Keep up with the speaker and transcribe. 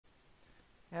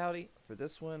Howdy. For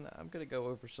this one, I'm going to go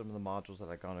over some of the modules that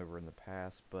I've gone over in the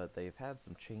past, but they've had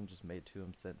some changes made to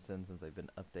them since they've been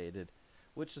updated,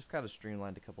 which has kind of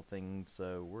streamlined a couple things,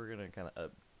 so we're going to kind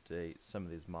of update some of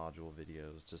these module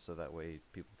videos just so that way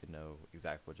people can know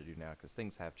exactly what to do now, because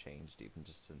things have changed even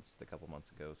just since the couple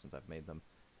months ago since I've made them.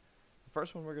 The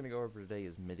first one we're going to go over today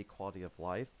is MIDI quality of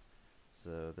life.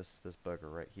 So this bugger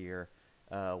right here.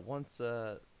 Once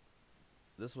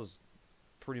this was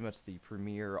pretty much the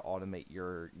premier automate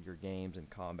your games and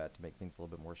combat to make things a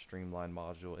little bit more streamlined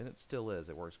module, and it still is.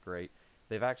 It works great.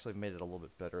 They've actually made it a little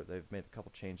bit better. They've made a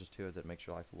couple changes to it that makes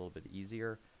your life a little bit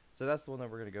easier. So that's the one that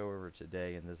we're going to go over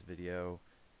today in this video.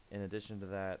 In addition to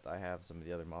that, I have some of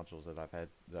the other modules that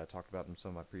I talked about in some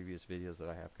of my previous videos that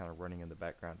I have kind of running in the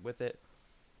background with it.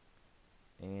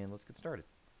 And let's get started.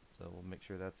 So we'll make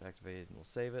sure that's activated and we'll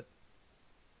save it.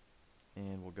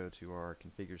 And we'll go to our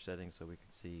configure settings so we can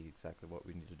see exactly what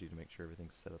we need to do to make sure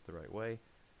everything's set up the right way.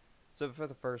 So for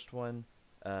the first one,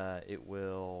 it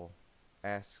will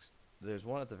ask, there's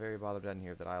one at the very bottom down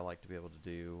here that I like to be able to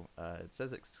do. It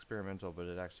says experimental, but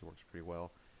it actually works pretty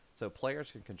well. So players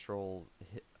can control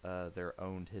their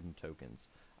own hidden tokens.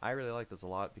 I really like this a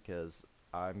lot because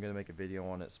I'm going to make a video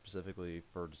on it specifically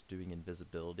for just doing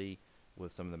invisibility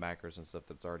with some of the macros and stuff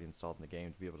that's already installed in the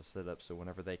game to be able to set up so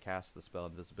whenever they cast the spell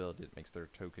invisibility, it makes their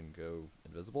token go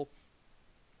invisible.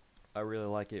 I really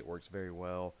like it. It works very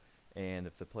well, and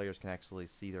if the players can actually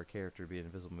see their character be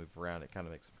invisible, move around, it kind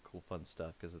of makes some cool fun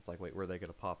stuff because it's like, wait, where are they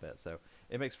going to pop at? So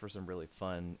it makes for some really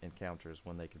fun encounters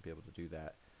when they can be able to do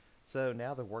that. So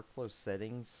now the workflow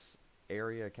settings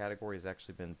area category has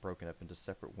actually been broken up into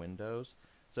separate windows.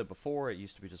 So before, it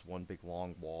used to be just one big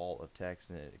long wall of text,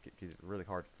 and it could get really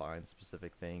hard to find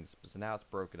specific things. So now it's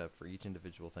broken up for each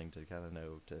individual thing to kind of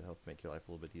know to help make your life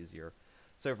a little bit easier.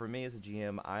 So for me as a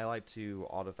GM, I like to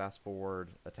auto fast forward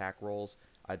attack rolls.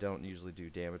 I don't usually do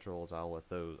damage rolls. I'll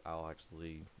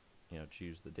actually,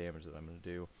 choose the damage that I'm going to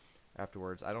do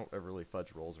afterwards. I don't ever really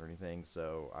fudge rolls or anything,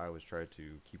 so I always try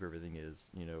to keep everything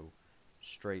as,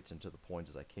 straight and to the point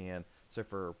as I can. So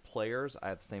for players, I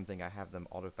have the same thing. I have them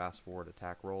auto fast forward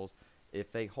attack rolls.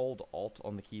 If they hold Alt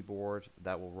on the keyboard,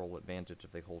 that will roll advantage.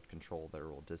 If they hold Control, that will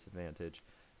roll disadvantage.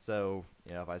 So,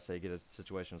 if I say get a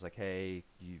situation, it's like, hey,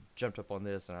 you jumped up on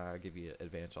this, and I give you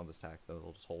advantage on this attack,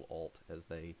 they'll just hold Alt as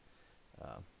they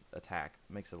attack.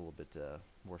 Makes it a little bit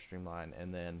more streamlined.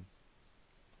 And then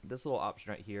this little option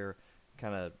right here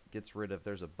kind of gets rid of,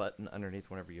 there's a button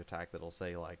underneath whenever you attack that'll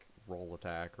say like roll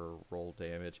attack or roll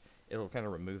damage. It'll kind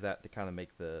of remove that to kind of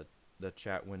make the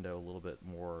chat window a little bit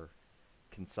more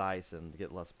concise and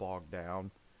get less bogged down.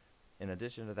 In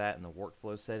addition to that, in the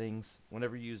workflow settings,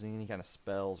 whenever you're using any kind of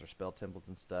spells or spell templates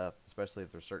and stuff, especially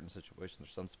if there's certain situations,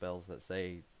 there's some spells that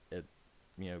say it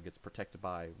gets protected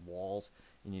by walls,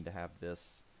 you need to have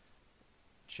this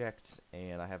checked,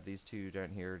 and I have these two down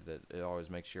here that it always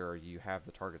makes sure you have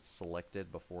the targets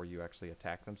selected before you actually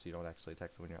attack them, so you don't actually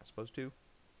attack them when you're not supposed to.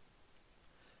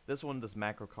 This one, this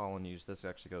macro column use, this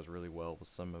actually goes really well with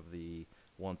some of the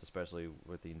ones, especially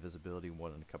with the invisibility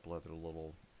one and a couple other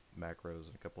little macros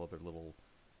and a couple other little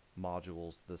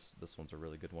modules. This one's a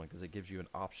really good one because it gives you an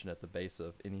option at the base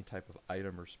of any type of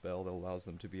item or spell that allows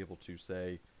them to be able to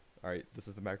say, alright, this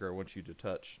is the macro I want you to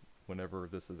touch whenever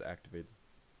this is activated.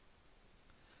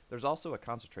 There's also a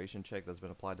concentration check that's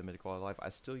been applied to MIDI quality of life. I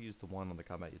still use the one on the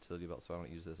combat utility belt, so I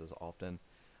don't use this as often.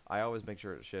 I always make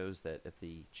sure it shows that if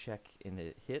the check and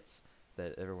it hits,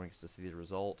 that everyone gets to see the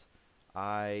result.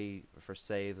 For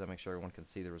saves, I make sure everyone can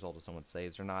see the result if someone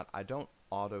saves or not. I don't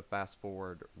auto fast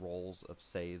forward rolls of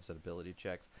saves and ability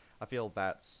checks. I feel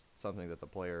that's something that the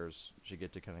players should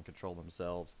get to kind of control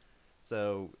themselves.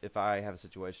 So if I have a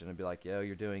situation and be like, yo,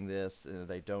 you're doing this, and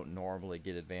they don't normally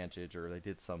get advantage, or they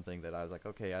did something that I was like,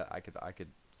 okay, I could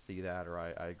see that, or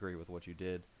I agree with what you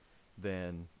did,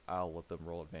 then I'll let them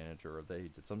roll advantage. Or if they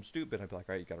did something stupid, I'd be like,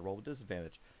 all right, you got to roll with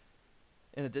disadvantage.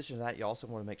 In addition to that, you also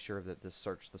want to make sure that this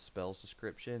search the spells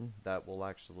description, that will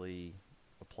actually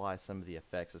apply some of the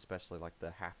effects, especially like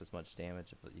the half as much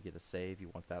damage if you get a save.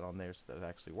 You want that on there so that it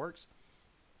actually works.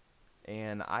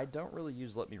 And I don't really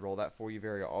use let me roll that for you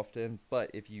very often, but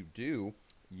if you do,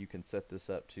 you can set this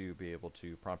up to be able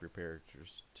to prompt your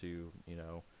characters to,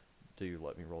 do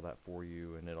let me roll that for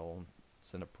you, and it'll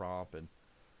send a prompt, and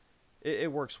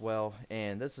it works well.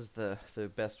 And this is the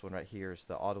best one right here, is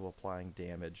the auto applying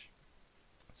damage.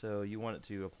 So you want it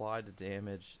to apply the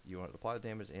damage,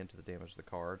 and to the damage of the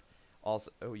card.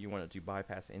 Also, you want it to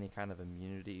bypass any kind of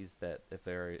immunities that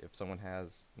if someone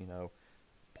has,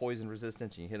 poison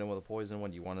resistance and you hit them with a poison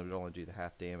one, you want them to only do the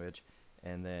half damage.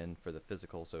 And then for the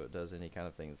physical, so it does any kind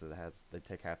of things that they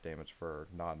take half damage for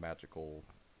non-magical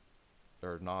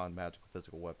or non-magical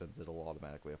physical weapons, it'll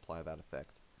automatically apply that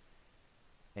effect.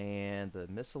 And the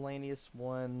miscellaneous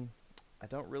one, I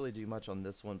don't really do much on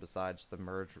this one besides the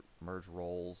merge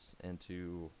rolls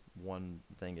into one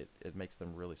thing. It makes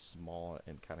them really small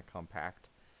and kind of compact.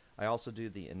 I also do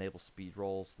the enable speed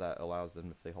rolls that allows them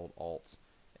if they hold alt,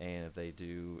 and if they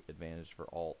do advantage for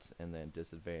alt and then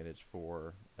disadvantage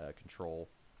for control.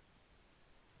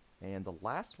 And the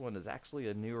last one is actually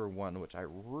a newer one, which I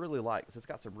really like because it's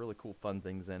got some really cool fun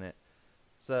things in it.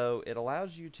 So it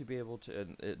allows you to be able to,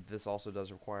 this also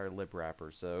does require lib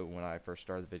wrapper. So when I first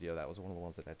started the video, that was one of the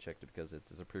ones that I checked because it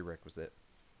is a prerequisite.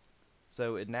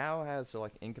 So it now has, so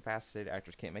like incapacitated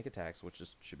actors can't make attacks, which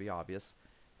should be obvious.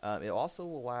 It also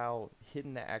will allow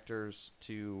hidden actors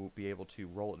to be able to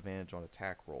roll advantage on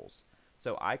attack rolls.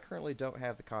 So I currently don't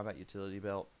have the combat utility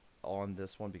belt on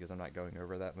this one because I'm not going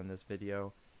over that in this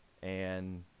video,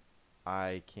 and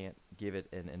I can't give it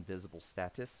an invisible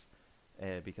status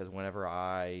because whenever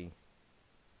I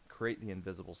create the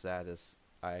invisible status,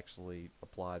 I actually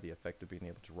apply the effect of being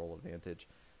able to roll advantage.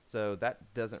 So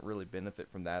that doesn't really benefit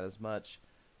from that as much.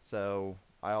 So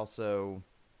I also,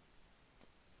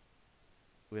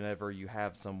 whenever you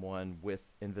have someone with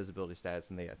invisibility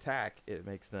status and they attack, it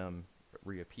makes them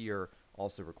reappear.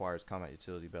 Also requires combat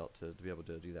utility belt to be able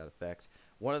to do that effect.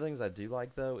 One of the things I do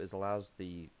like though is allows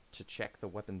to check the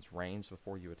weapon's range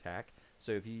before you attack.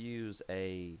 So if you use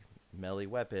a melee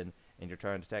weapon and you're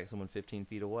trying to attack someone 15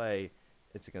 feet away,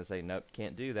 it's going to say nope,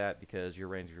 can't do that because your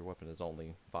range of your weapon is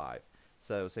only 5.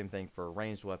 So same thing for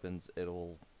ranged weapons,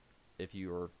 it'll, if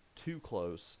you're too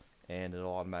close, and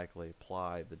it'll automatically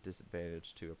apply the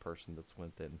disadvantage to a person that's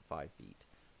within 5 feet.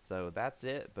 So that's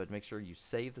it, but make sure you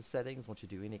save the settings once you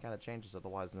do any kind of changes,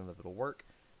 otherwise none of it will work.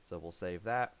 So we'll save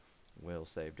that, we'll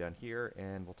save down here,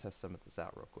 and we'll test some of this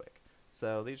out real quick.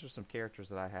 So these are some characters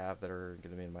that I have that are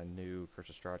going to be in my new Curse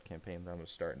of Strahd campaign that I'm going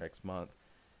to start next month.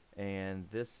 And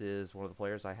this is one of the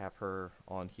players. I have her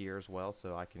on here as well,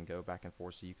 so I can go back and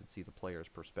forth so you can see the player's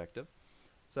perspective.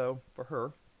 So for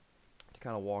her to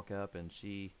kind of walk up, and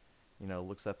she, you know,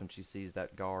 looks up and she sees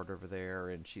that guard over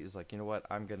there, and she's like, you know what,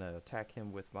 I'm gonna attack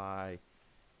him with my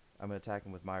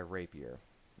rapier.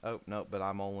 Oh no, but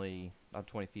I'm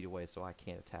 20 feet away, so I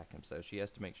can't attack him. So she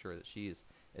has to make sure that she is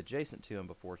adjacent to him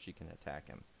before she can attack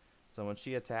him. So when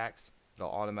she attacks,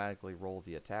 it'll automatically roll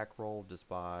the attack roll just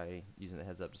by using the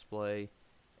heads-up display,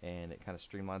 and it kind of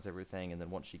streamlines everything. And then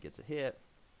once she gets a hit,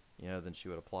 you know, then she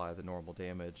would apply the normal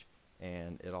damage,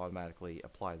 and it automatically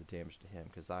apply the damage to him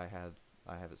because I have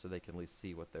it so they can at least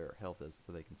see what their health is,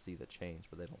 so they can see the change,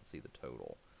 but they don't see the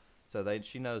total. So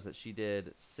she knows that she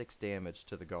did 6 damage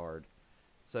to the guard.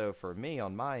 So for me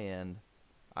on my end,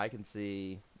 I can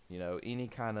see, you know, any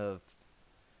kind of,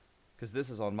 because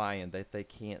this is on my end that they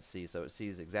can't see, so it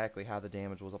sees exactly how the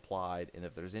damage was applied, and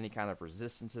if there's any kind of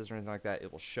resistances or anything like that,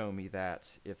 it will show me that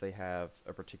if they have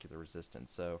a particular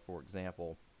resistance. So for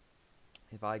example,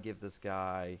 if I give this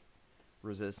guy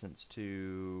resistance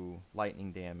to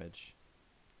lightning damage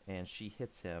and she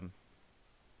hits him,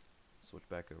 switch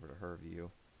back over to her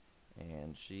view,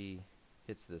 and she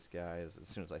hits this guy as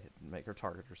soon as I make her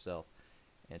target herself,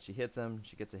 and she hits him,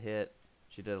 she gets a hit,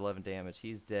 she did 11 damage,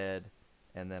 he's dead.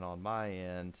 And then on my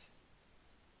end,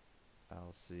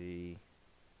 I'll see,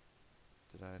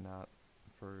 did I not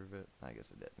approve it? I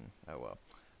guess I didn't. Oh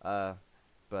well.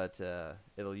 But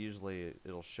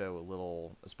it'll show a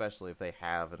little, especially if they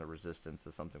have a resistance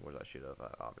to something, which I should have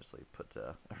obviously put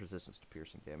a resistance to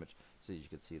piercing damage, so you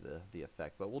can see the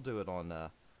effect. But we'll do it on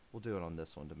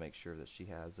this one to make sure that she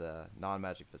has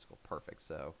non-magic physical perfect.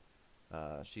 So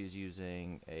she's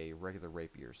using a regular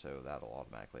rapier, so that'll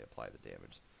automatically apply the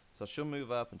damage. So she'll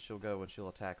move up and she'll go and she'll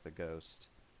attack the ghost.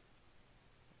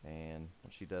 And when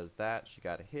she does that, she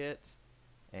got a hit,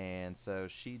 and so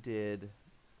she did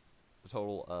a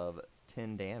total of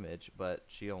 10 damage, but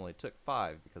she only took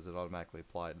 5 because it automatically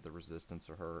applied the resistance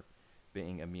of her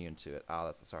being immune to it.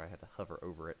 Sorry, I had to hover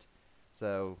over it.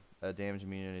 So damage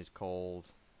immunity is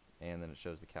cold, and then it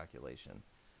shows the calculation.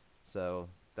 So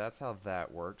that's how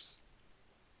that works.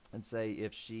 And say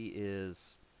if she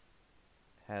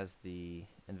has the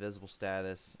invisible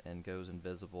status and goes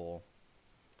invisible,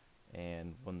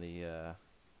 and when the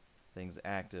thing's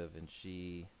active and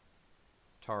she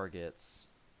targets,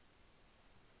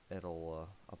 it'll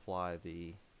apply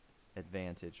the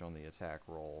advantage on the attack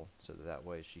roll, so that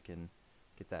way she can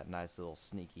get that nice little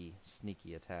sneaky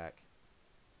attack.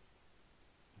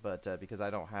 But because I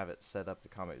don't have it set up, the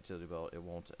combat utility belt, it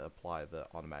won't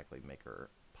automatically make her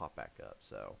pop back up.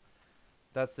 So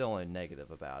that's the only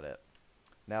negative about it.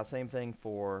 Now same thing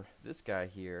for this guy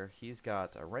here. He's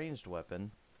got a ranged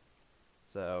weapon,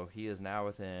 so he is now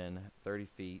within 30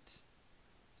 feet,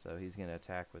 So he's going to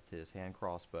attack with his hand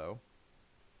crossbow.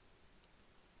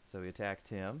 So he attacked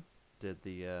him, did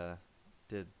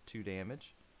 2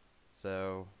 damage.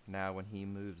 So now when he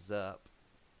moves up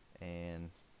and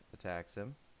attacks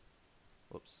him,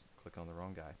 whoops, click on the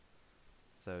wrong guy.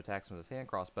 So attacks him with his hand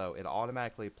crossbow, it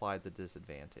automatically applied the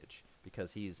disadvantage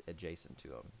because he's adjacent to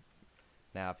him.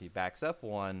 Now if he backs up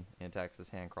 1 and attacks his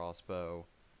hand crossbow,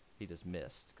 he just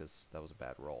missed because that was a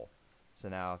bad roll. So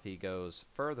now if he goes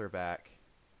further back,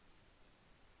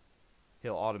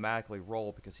 he'll automatically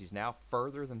roll because he's now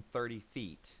further than 30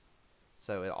 feet.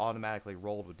 So it automatically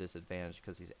rolled with disadvantage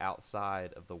because he's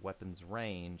outside of the weapon's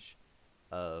range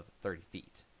of 30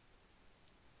 feet.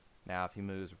 Now if he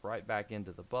moves right back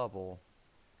into the bubble,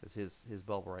 because his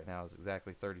bubble right now is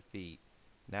exactly 30 feet,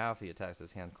 now if he attacks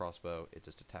his hand crossbow, it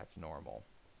just attacked normal.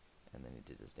 And then he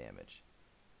did his damage.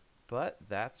 But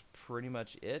that's pretty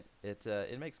much it.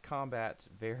 It makes combat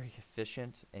very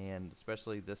efficient, and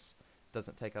especially this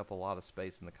doesn't take up a lot of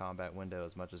space in the combat window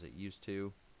as much as it used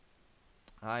to.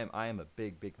 I am a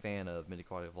big fan of MiDi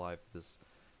Quality of Life. This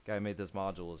guy who made this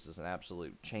module is just an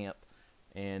absolute champ,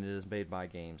 and it has made my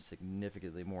game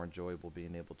significantly more enjoyable,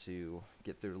 being able to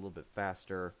get through it a little bit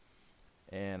faster.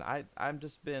 And I've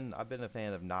been a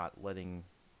fan of not letting,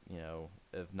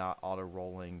 of not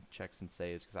auto-rolling checks and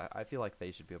saves, because I feel like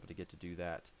they should be able to get to do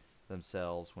that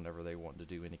themselves whenever they want to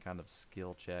do any kind of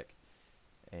skill check.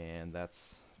 And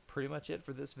that's pretty much it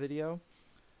for this video.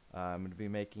 I'm going to be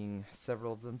making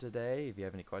several of them today. If you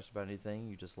have any questions about anything,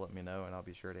 you just let me know, and I'll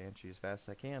be sure to answer you as fast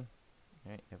as I can.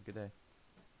 Alright, have a good day.